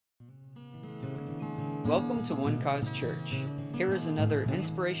Welcome to One Cause Church. Here is another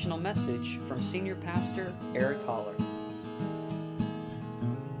inspirational message from Senior Pastor Eric Holler.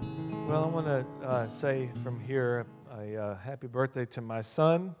 Well, I want to say from here a happy birthday to my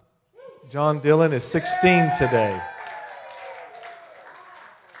son. John Dillon is 16 today.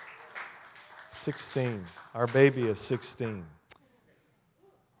 16. Our baby is 16.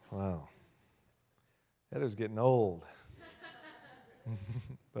 Wow. That is getting old.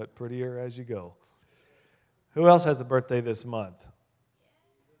 But prettier as you go. Who else has a birthday this month?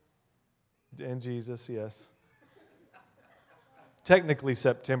 And Jesus, yes. Technically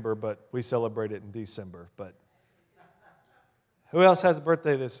September, but we celebrate it in December. But who else has a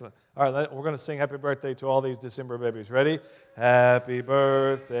birthday this month? All right, we're going to sing happy birthday to all these December babies. Ready? Happy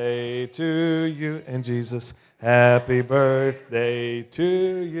birthday to you and Jesus. Happy birthday to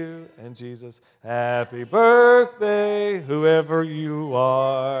you and Jesus. Happy birthday, whoever you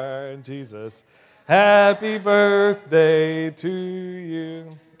are, and Jesus. Happy birthday to you.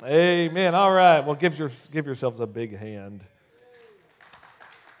 Amen. All right. Well, give yourselves a big hand.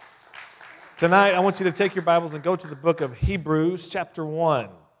 Tonight, I want you to take your Bibles and go to the book of Hebrews chapter 1.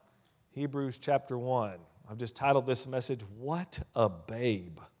 Hebrews chapter 1. I've just titled this message, What a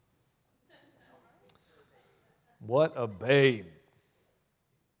Babe. What a babe.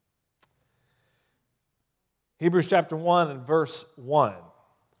 Hebrews chapter 1 and verse 1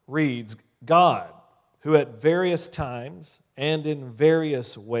 reads, God, who at various times and in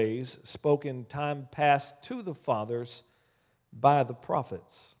various ways spoke in time past to the fathers by the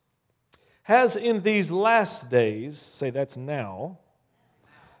prophets, has in these last days, say that's now,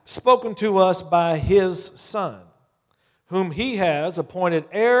 spoken to us by His Son, whom He has appointed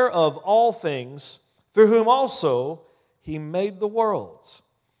heir of all things, through whom also He made the worlds,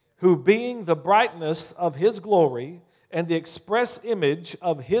 who being the brightness of His glory and the express image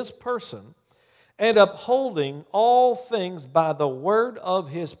of His person, and upholding all things by the word of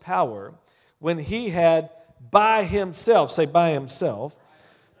His power, when He had by Himself, say by Himself,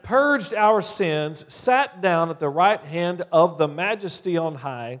 purged our sins, sat down at the right hand of the Majesty on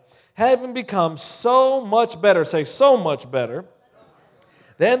high, having become so much better, say so much better,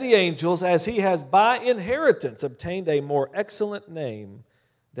 than the angels, as He has by inheritance obtained a more excellent name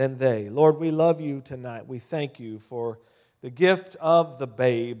than they. Lord, we love You tonight. We thank You for the gift of the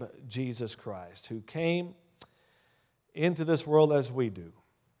babe, Jesus Christ, who came into this world as we do,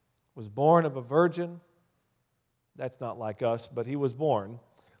 was born of a virgin. That's not like us, but He was born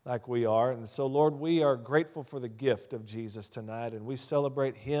like we are. And so, Lord, we are grateful for the gift of Jesus tonight, and we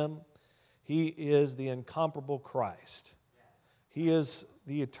celebrate Him. He is the incomparable Christ. He is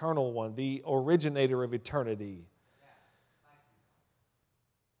the eternal one, the originator of eternity.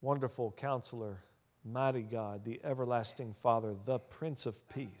 Wonderful Counselor, mighty God, the everlasting Father, the Prince of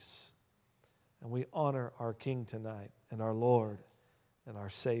Peace. And we honor our King tonight and our Lord and our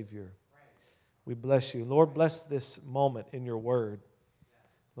Savior. We bless You. Lord, bless this moment in Your word.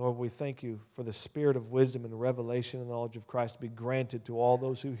 Lord, we thank You for the spirit of wisdom and revelation and knowledge of Christ to be granted to all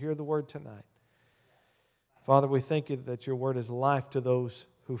those who hear the word tonight. Father, we thank You that Your word is life to those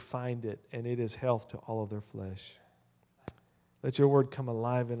who find it, and it is health to all of their flesh. Let Your word come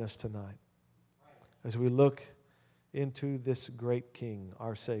alive in us tonight as we look into this great King,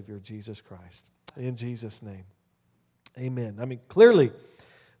 our Savior, Jesus Christ. In Jesus' name, amen. I mean, clearly,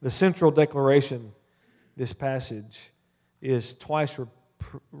 the central declaration, this passage, is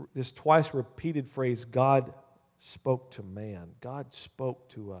this twice repeated phrase, God spoke to man. God spoke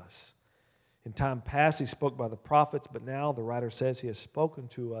to us. In time past, He spoke by the prophets, but now the writer says He has spoken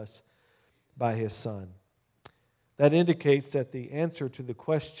to us by His Son. That indicates that the answer to the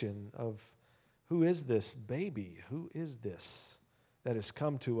question of who is this baby? Who is this that has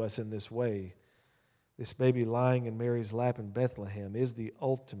come to us in this way? This baby lying in Mary's lap in Bethlehem is the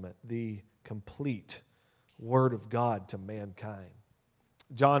ultimate, the complete Word of God to mankind.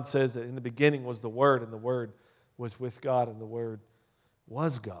 John says that in the beginning was the Word, and the Word was with God, and the Word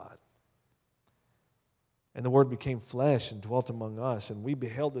was God. And the Word became flesh and dwelt among us, and we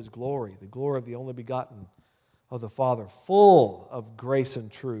beheld His glory, the glory of the only begotten of the Father, full of grace and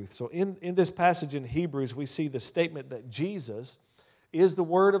truth. So in this passage in Hebrews, we see the statement that Jesus is the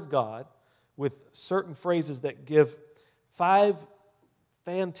Word of God, with certain phrases that give 5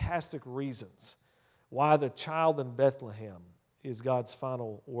 fantastic reasons why the child in Bethlehem is God's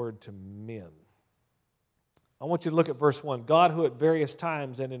final word to men. I want you to look at verse 1. God, who at various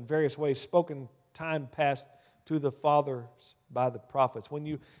times and in various ways spoke in time past to the fathers by the prophets. When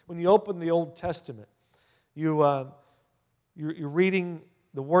you open the Old Testament, you're reading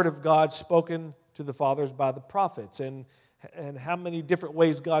the Word of God spoken to the fathers by the prophets. And and how many different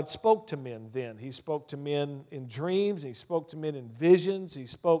ways God spoke to men then. He spoke to men in dreams. He spoke to men in visions. He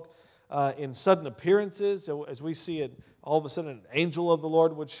spoke in sudden appearances. So as we see it, all of a sudden an angel of the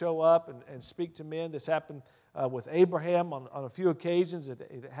Lord would show up and speak to men. This happened with Abraham on a few occasions.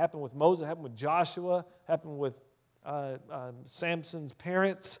 It happened with Moses. It happened with Joshua. It happened with Samson's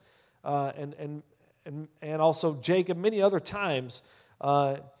parents. And also Jacob, many other times.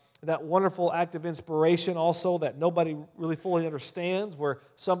 That wonderful act of inspiration also that nobody really fully understands, where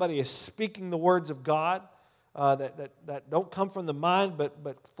somebody is speaking the words of God that don't come from the mind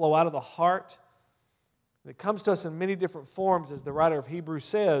but flow out of the heart. It comes to us in many different forms, as the writer of Hebrews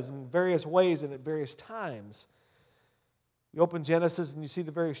says, in various ways and at various times. You open Genesis and you see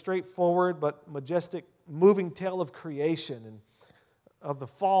the very straightforward but majestic moving tale of creation and of the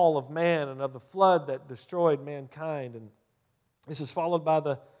fall of man and of the flood that destroyed mankind. And this is followed by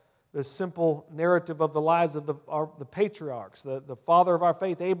the simple narrative of the lives of the patriarchs, the father of our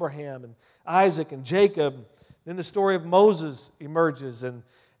faith, Abraham, and Isaac and Jacob. Then the story of Moses emerges, and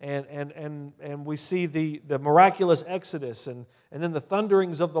we see the miraculous Exodus, and then the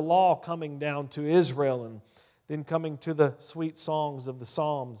thunderings of the law coming down to Israel, and then coming to the sweet songs of the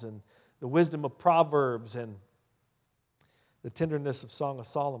Psalms, and the wisdom of Proverbs, and the tenderness of Song of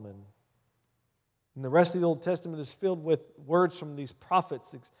Solomon. And the rest of the Old Testament is filled with words from these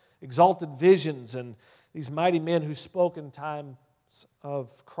prophets, exalted visions, and these mighty men who spoke in times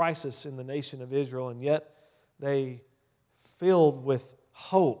of crisis in the nation of Israel, and yet they filled with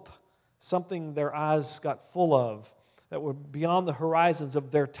hope, something their eyes got full of, that were beyond the horizons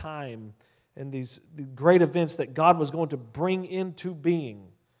of their time, and the great events that God was going to bring into being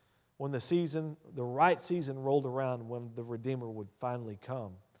when the right season rolled around, when the Redeemer would finally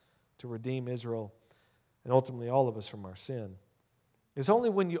come to redeem Israel and ultimately all of us from our sin. It's only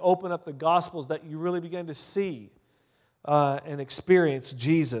when you open up the Gospels that you really begin to see and experience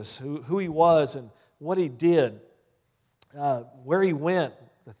Jesus, who He was and what He did, where He went,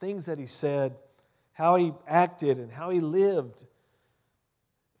 the things that He said, how He acted and how He lived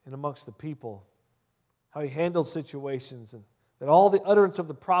in amongst the people, how He handled situations, and that all the utterance of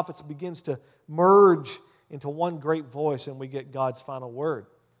the prophets begins to merge into one great voice, and we get God's final word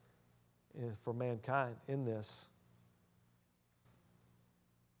for mankind in this.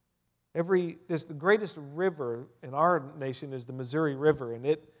 The greatest river in our nation is the Missouri River, and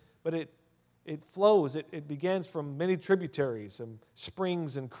it flows. It begins from many tributaries and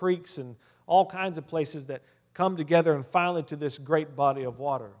springs and creeks and all kinds of places that come together and finally to this great body of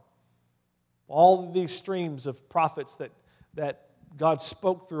water. All of these streams of prophets that God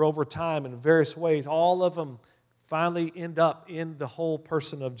spoke through over time in various ways, all of them finally end up in the whole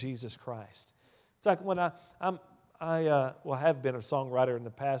person of Jesus Christ. It's like when I have been a songwriter in the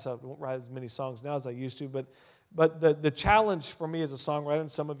past. I don't write as many songs now as I used to, but the challenge for me as a songwriter,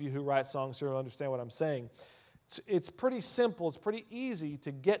 and some of you who write songs here will understand what I'm saying, it's pretty simple, it's pretty easy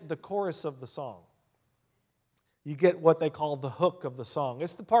to get the chorus of the song. You get what they call the hook of the song.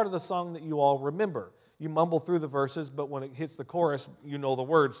 It's the part of the song that you all remember. You mumble through the verses, but when it hits the chorus, you know the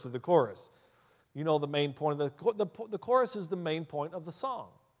words to the chorus. You know the main point of the chorus is the main point of the song.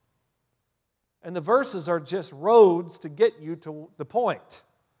 And the verses are just roads to get you to the point.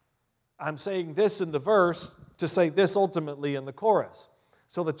 I'm saying this in the verse to say this ultimately in the chorus.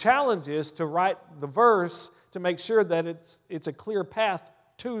 So the challenge is to write the verse to make sure that it's a clear path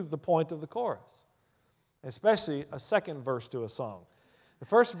to the point of the chorus, especially a second verse to a song. The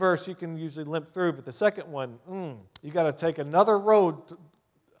first verse you can usually limp through, but the second one, you got to take another road,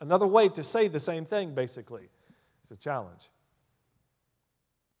 another way to say the same thing, basically. It's a challenge.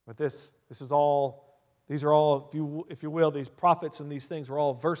 But these are all, if you will, these prophets and these things were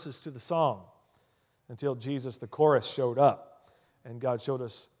all verses to the song until Jesus, the chorus, showed up. And God showed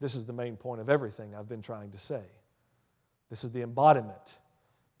us this is the main point of everything I've been trying to say. This is the embodiment.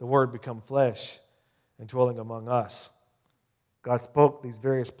 The Word become flesh and dwelling among us. God spoke these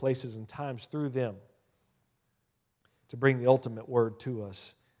various places and times through them to bring the ultimate word to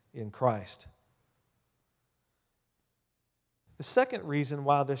us in Christ. The second reason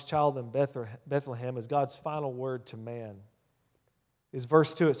why this child in Bethlehem is God's final word to man is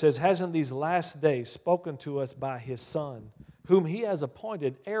verse 2. It says, has in these last days spoken to us by His Son, whom He has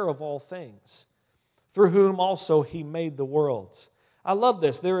appointed heir of all things, through whom also He made the worlds. I love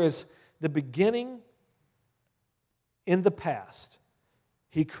this. There is the beginning in the past.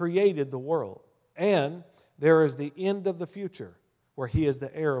 He created the world. And there is the end of the future, where He is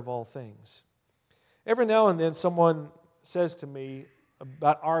the heir of all things. Every now and then someone says to me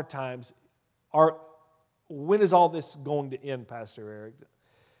about our times, when is all this going to end, Pastor Eric?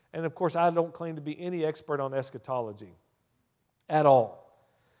 And of course, I don't claim to be any expert on eschatology. at all.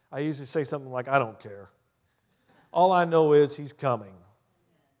 I usually say something like, I don't care. All I know is He's coming.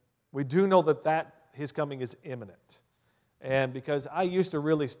 We do know that His coming is imminent. And because I used to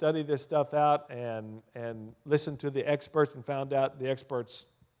really study this stuff out and listen to the experts and found out the experts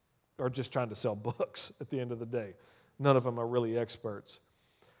are just trying to sell books at the end of the day. None of them are really experts.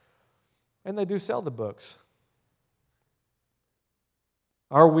 And they do sell the books.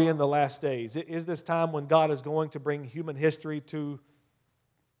 Are we in the last days? Is this time when God is going to bring human history to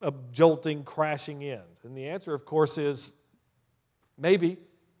a jolting, crashing end? And the answer, of course, is maybe.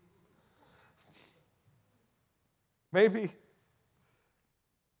 Maybe.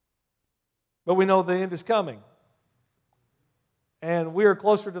 But we know the end is coming. And we are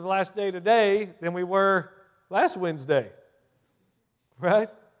closer to the last day today than we were last Wednesday. Right?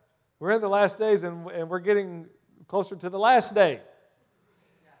 We're in the last days and we're getting closer to the last day.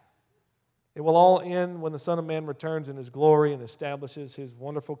 It will all end when the Son of Man returns in His glory and establishes His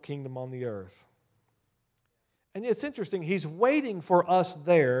wonderful kingdom on the earth. And it's interesting, He's waiting for us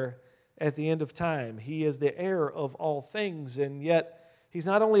there at the end of time. He is the heir of all things, and yet He's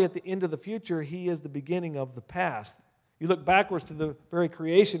not only at the end of the future, He is the beginning of the past. You look backwards to the very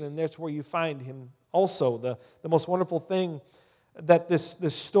creation, and that's where you find Him also. The most wonderful thing that this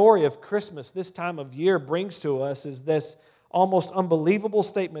story of Christmas, this time of year, brings to us is this almost unbelievable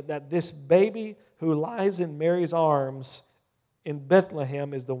statement that this baby who lies in Mary's arms in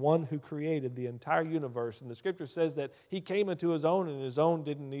Bethlehem is the one who created the entire universe. And the Scripture says that He came into His own, and His own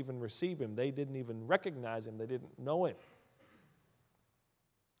didn't even receive Him. They didn't even recognize Him. They didn't know Him.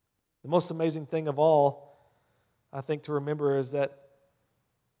 The most amazing thing of all, I think, to remember is that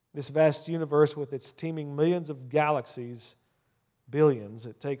this vast universe with its teeming millions of galaxies, billions,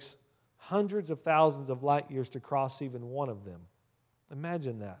 it takes hundreds of thousands of light years to cross even one of them.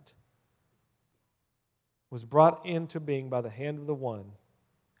 Imagine that. Was brought into being by the hand of the one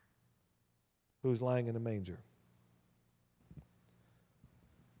who's lying in a manger.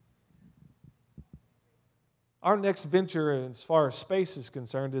 Our next venture, as far as space is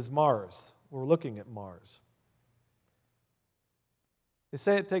concerned, is Mars. We're looking at Mars. They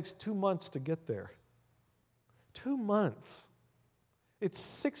say it takes 2 months to get there. 2 months. It's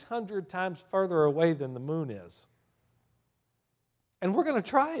 600 times further away than the moon is. And we're going to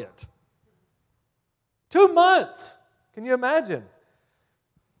try it. 2 months. Can you imagine?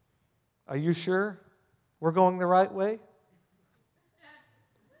 Are you sure we're going the right way?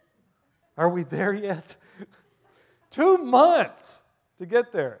 Are we there yet? 2 months to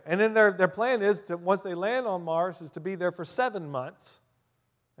get there. And then their plan is to, once they land on Mars, is to be there for 7 months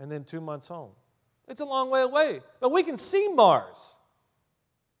and then 2 months home. It's a long way away. But we can see Mars.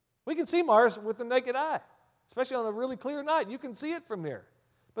 We can see Mars with the naked eye, especially on a really clear night. You can see it from here.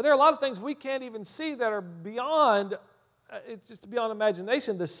 But there are a lot of things we can't even see that are beyond, it's just beyond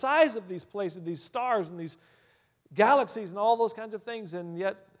imagination. The size of these places, these stars and these galaxies and all those kinds of things, and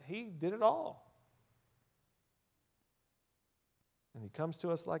yet He did it all. And He comes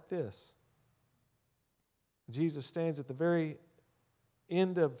to us like this. Jesus stands at the very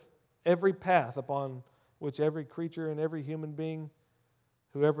end of every path upon which every creature and every human being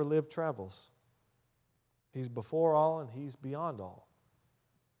who ever lived travels. He's before all and He's beyond all.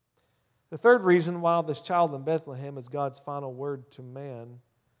 The third reason why this child in Bethlehem is God's final word to man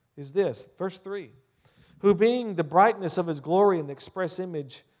is this. Verse 3. Who being the brightness of His glory and the express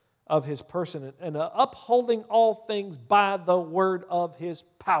image of His person and upholding all things by the word of His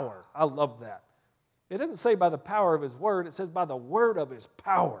power. I love that. It doesn't say by the power of His word. It says by the word of His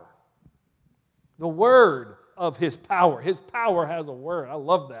power. The word of His power. His power has a word. I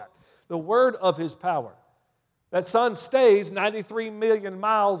love that. The word of His power. That sun stays 93 million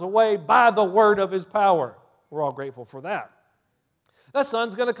miles away by the word of His power. We're all grateful for that. That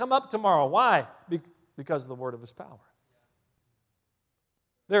sun's going to come up tomorrow. Why? Because of the word of His power.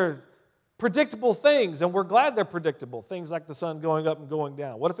 They're predictable things, and we're glad they're predictable. Things like the sun going up and going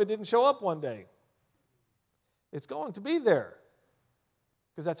down. What if it didn't show up one day? It's going to be there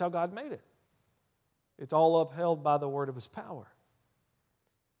because that's how God made it. It's all upheld by the word of His power.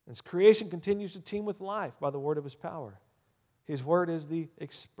 As creation continues to teem with life by the word of His power. His word is the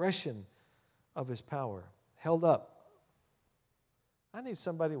expression of His power, held up. I need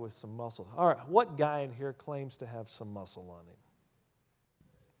somebody with some muscle. All right, what guy in here claims to have some muscle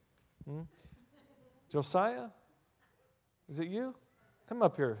on him? Josiah? Is it you? Come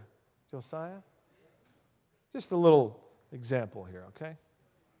up here, Josiah. Just a little example here, okay?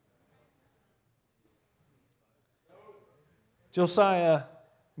 Josiah,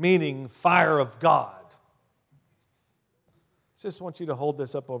 meaning fire of God. Just want you to hold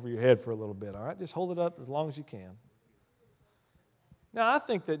this up over your head for a little bit, all right? Just hold it up as long as you can. Now, I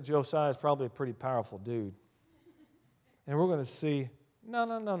think that Josiah is probably a pretty powerful dude. And we're going to see,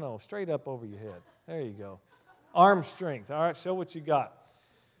 no, straight up over your head. There you go. Arm strength. All right, show what you got.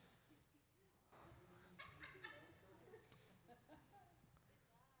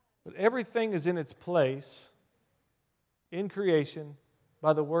 But everything is in its place in creation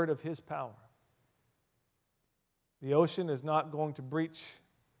by the word of his power. The ocean is not going to breach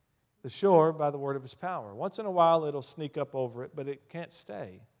the shore by the word of his power. Once in a while, it'll sneak up over it, but it can't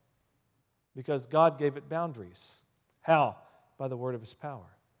stay because God gave it boundaries. How? By the word of his power.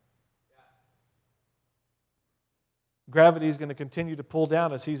 Gravity is going to continue to pull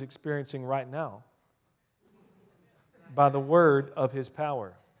down as he's experiencing right now by the word of his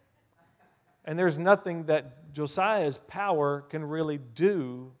power. And there's nothing that Josiah's power can really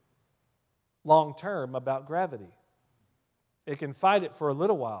do long term about gravity. It can fight it for a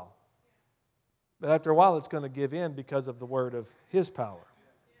little while, but after a while it's going to give in because of the word of his power.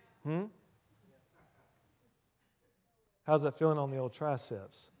 How's that feeling on the old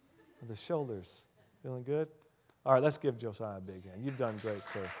triceps? The shoulders? Feeling good? All right, let's give Josiah a big hand. You've done great,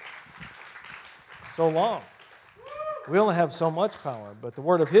 sir. So long. We only have so much power, but the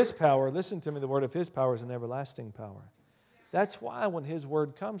word of his power, listen to me, the word of his power is an everlasting power. That's why when his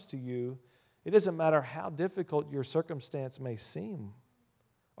word comes to you, it doesn't matter how difficult your circumstance may seem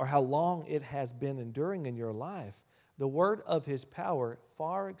or how long it has been enduring in your life, the word of his power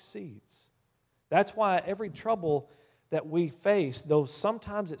far exceeds. That's why every trouble that we face, though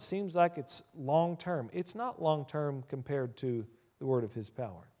sometimes it seems like it's long-term, it's not long-term compared to the word of his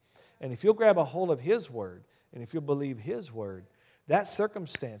power. And if you'll grab a hold of his word, and if you'll believe his word, that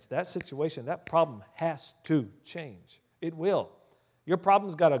circumstance, that situation, that problem has to change. It will. Your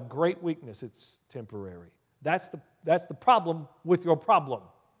problem's got a great weakness. It's temporary. That's the problem with your problem.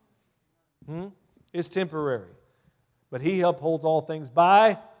 It's temporary. But he upholds all things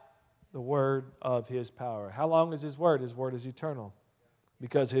by the word of his power. How long is his word? His word is eternal.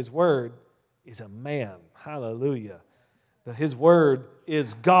 Because his word is a man. Hallelujah. His word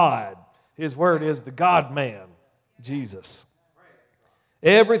is God. His word is the God-man, Jesus.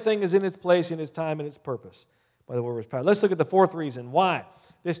 Everything is in its place, in its time, and its purpose by the word of his power. Let's look at the fourth reason why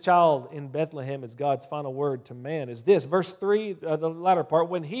this child in Bethlehem is God's final word to man is this. Verse 3, the latter part,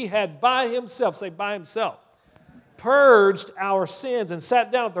 when he had by himself, say by himself, purged our sins and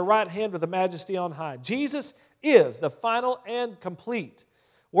sat down at the right hand of the majesty on high. Jesus is the final and complete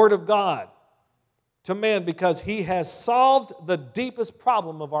word of God to man because he has solved the deepest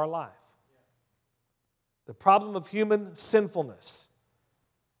problem of our life. The problem of human sinfulness.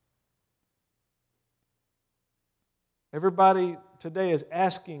 Everybody today is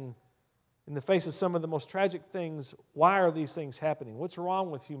asking, in the face of some of the most tragic things, why are these things happening? What's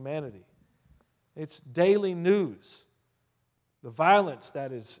wrong with humanity? It's daily news. The violence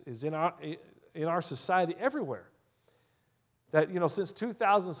that is in our society everywhere. That, since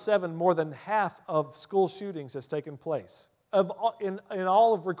 2007, more than half of school shootings has taken place in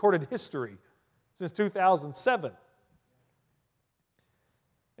all of recorded history. Since 2007.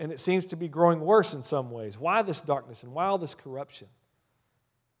 And it seems to be growing worse in some ways. Why this darkness and why all this corruption?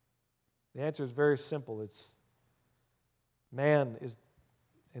 The answer is very simple. It's man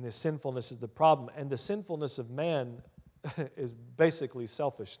and his sinfulness is the problem. And the sinfulness of man is basically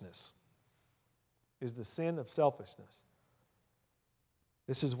selfishness. Is the sin of selfishness.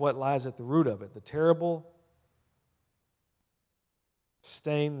 This is what lies at the root of it. The terrible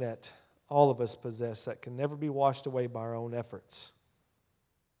stain that all of us possess that can never be washed away by our own efforts.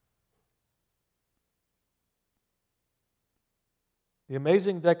 The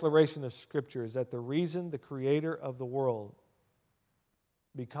amazing declaration of Scripture is that the reason the Creator of the world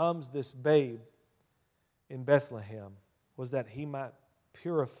becomes this babe in Bethlehem was that he might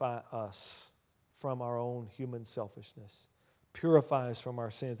purify us from our own human selfishness, purify us from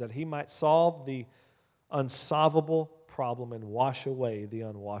our sins, that he might solve the unsolvable problem and wash away the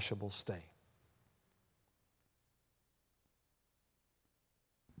unwashable stain.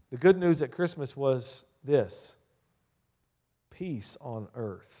 The good news at Christmas was this: peace on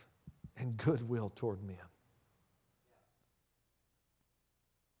earth and goodwill toward men.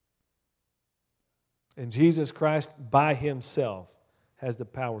 And Jesus Christ by himself has the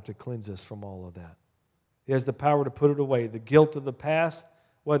power to cleanse us from all of that. He has the power to put it away. The guilt of the past,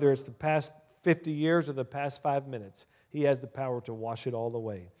 whether it's the past 50 years or the past 5 minutes, he has the power to wash it all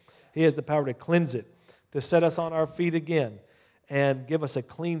away. He has the power to cleanse it, to set us on our feet again and give us a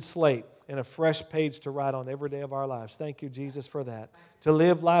clean slate and a fresh page to write on every day of our lives. Thank you, Jesus, for that. To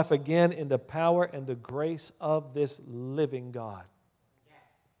live life again in the power and the grace of this living God.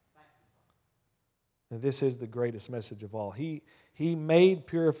 And this is the greatest message of all. He He made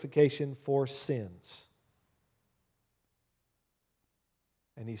purification for sins.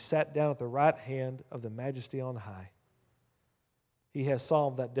 And He sat down at the right hand of the Majesty on high. He has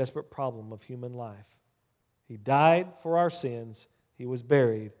solved that desperate problem of human life. He died for our sins. He was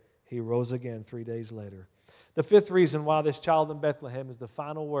buried. He rose again 3 days later. The fifth reason why this child in Bethlehem is the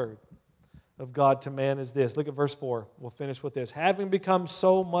final word of God to man is this. Look at verse 4. We'll finish with this. Having become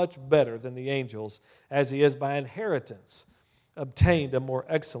so much better than the angels, as He is by inheritance, obtained a more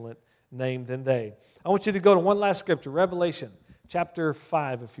excellent name than they. I want you to go to one last scripture, Revelation chapter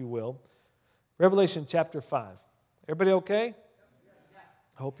 5, if you will. Revelation chapter 5. Everybody okay?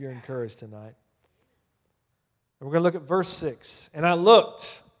 I hope you're encouraged tonight. And we're going to look at verse 6. And I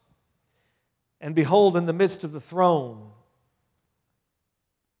looked, and behold, in the midst of the throne,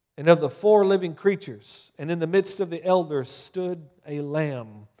 and of the 4 living creatures, and in the midst of the elders stood a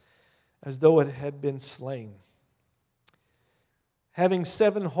lamb, as though it had been slain, having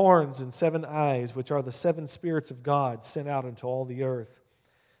 7 horns and 7 eyes, which are the 7 spirits of God sent out into all the earth.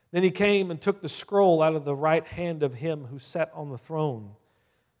 Then He came and took the scroll out of the right hand of Him who sat on the throne.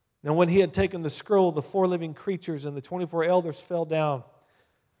 Now when He had taken the scroll, the 4 living creatures and the 24 elders fell down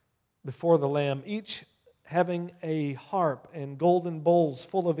before the Lamb, each having a harp and golden bowls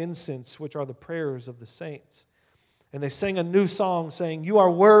full of incense, which are the prayers of the saints. And they sang a new song, saying, You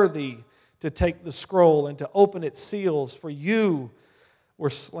are worthy to take the scroll and to open its seals, for You were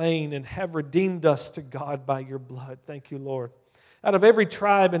slain and have redeemed us to God by Your blood. Thank You, Lord. Out of every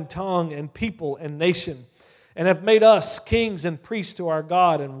tribe and tongue and people and nation, and have made us kings and priests to our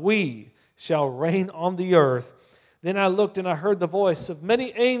God, and we shall reign on the earth. Then I looked, and I heard the voice of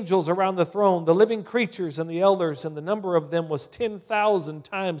many angels around the throne, the living creatures and the elders, and the number of them was 10,000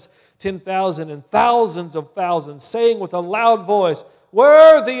 times 10,000, and thousands of thousands, saying with a loud voice,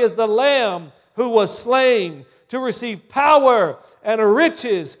 Worthy is the Lamb who was slain to receive power and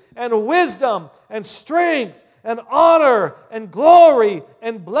riches and wisdom and strength and honor and glory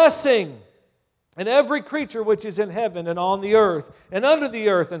and blessing. And every creature which is in heaven and on the earth and under the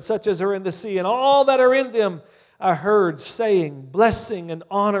earth, and such as are in the sea, and all that are in them, I heard saying, Blessing and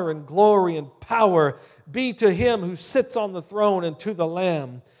honor and glory and power be to Him who sits on the throne and to the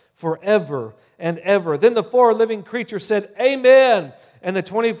Lamb forever and ever. Then the 4 living creatures said, Amen. And the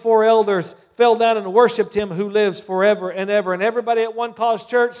 24 elders fell down and worshiped Him who lives forever and ever. And everybody at One Cause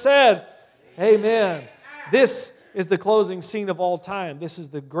Church said, Amen. This is the closing scene of all time. This is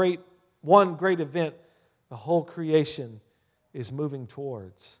the one great event the whole creation is moving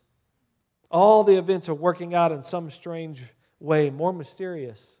towards. All the events are working out in some strange way, more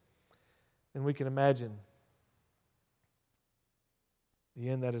mysterious than we can imagine. The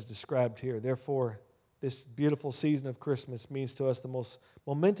end that is described here. Therefore, this beautiful season of Christmas means to us the most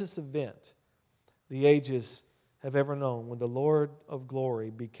momentous event the ages have ever known, when the Lord of glory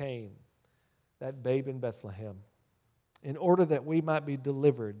became that babe in Bethlehem, in order that we might be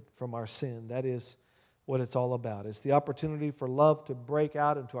delivered from our sin. That is what it's all about. It's the opportunity for love to break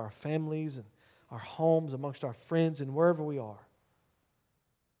out into our families and our homes, amongst our friends, and wherever we are.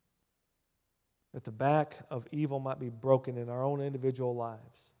 That the back of evil might be broken in our own individual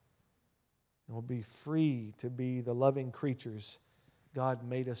lives. And we'll be free to be the loving creatures God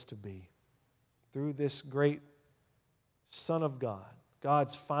made us to be. Through this great Son of God,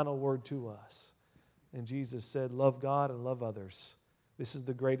 God's final word to us. And Jesus said, Love God and love others. This is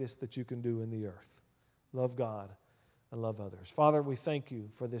the greatest that you can do in the earth. Love God and love others. Father, we thank You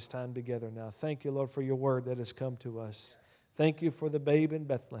for this time together now. Thank You, Lord, for Your word that has come to us. Thank You for the babe in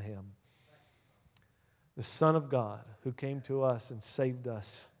Bethlehem, the Son of God who came to us and saved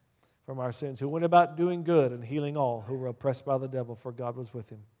us from our sins, who went about doing good and healing all who were oppressed by the devil, for God was with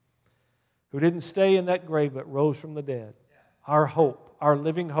Him, who didn't stay in that grave but rose from the dead, our hope, our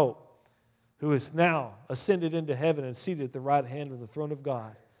living hope, who is now ascended into heaven and seated at the right hand of the throne of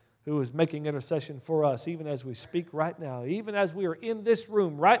God, who is making intercession for us even as we speak right now, even as we are in this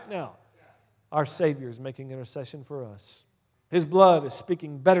room right now. Our Savior is making intercession for us. His blood is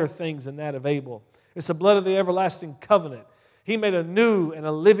speaking better things than that of Abel. It's the blood of the everlasting covenant. He made a new and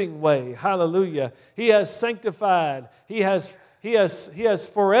a living way. Hallelujah. He has sanctified. He has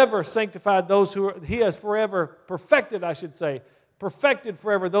forever sanctified those who are, He has forever perfected, I should say, perfected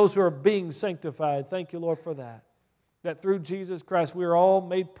forever those who are being sanctified. Thank You, Lord, for that. That through Jesus Christ we are all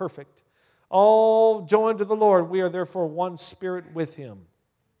made perfect. All joined to the Lord. We are therefore one spirit with Him.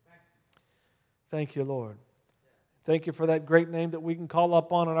 Thank You, Lord. Thank You for that great name that we can call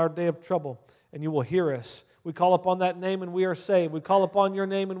upon in our day of trouble, and You will hear us. We call upon that name and we are saved. We call upon Your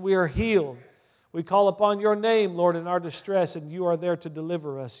name and we are healed. We call upon your name, Lord, in our distress, and you are there to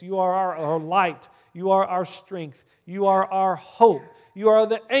deliver us. You are our light. You are our strength. You are our hope. You are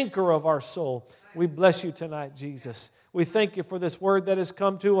the anchor of our soul. We bless you tonight, Jesus. We thank you for this word that has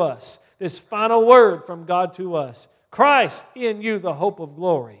come to us, this final word from God to us. Christ in you, the hope of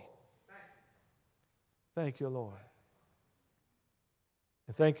glory. Thank you, Lord.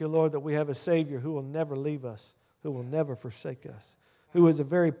 And thank you, Lord, that we have a Savior who will never leave us, who will never forsake us, who is a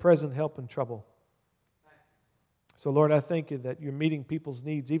very present help in trouble. So, Lord, I thank you that you're meeting people's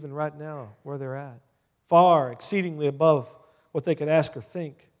needs even right now where they're at, far exceedingly above what they could ask or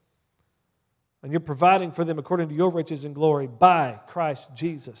think. And you're providing for them according to your riches and glory by Christ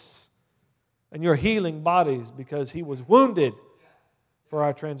Jesus. And you're healing bodies because he was wounded for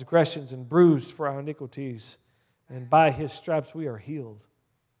our transgressions and bruised for our iniquities. And by his stripes we are healed.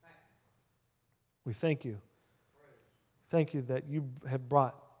 We thank you. Thank you that you have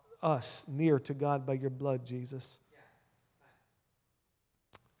brought us near to God by your blood, Jesus.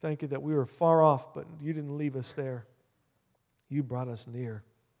 Thank you that we were far off, but you didn't leave us there. You brought us near.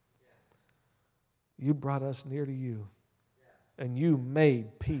 You brought us near to you. And you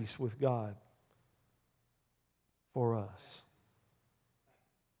made peace with God for us.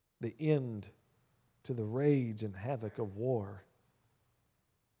 The end to the rage and havoc of war.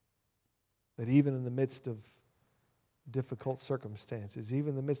 That even in the midst of difficult circumstances, even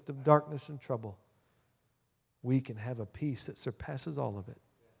in the midst of darkness and trouble, we can have a peace that surpasses all of it.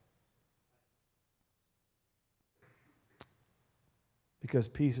 Because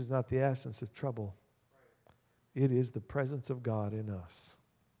peace is not the absence of trouble. It is the presence of God in us.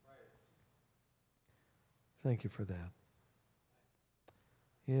 Thank you for that.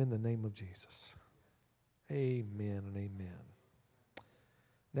 In the name of Jesus. Amen and amen.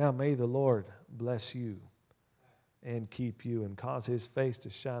 Now may the Lord bless you and keep you and cause his face to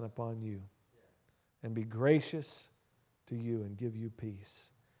shine upon you and be gracious to you and give you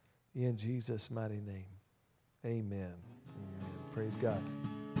peace. In Jesus' mighty name. Amen. Amen. Praise God.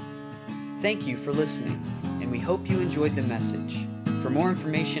 Thank you for listening, and we hope you enjoyed the message. For more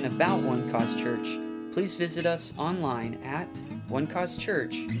information about One Cause Church, please visit us online at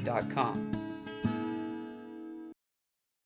onecausechurch.com.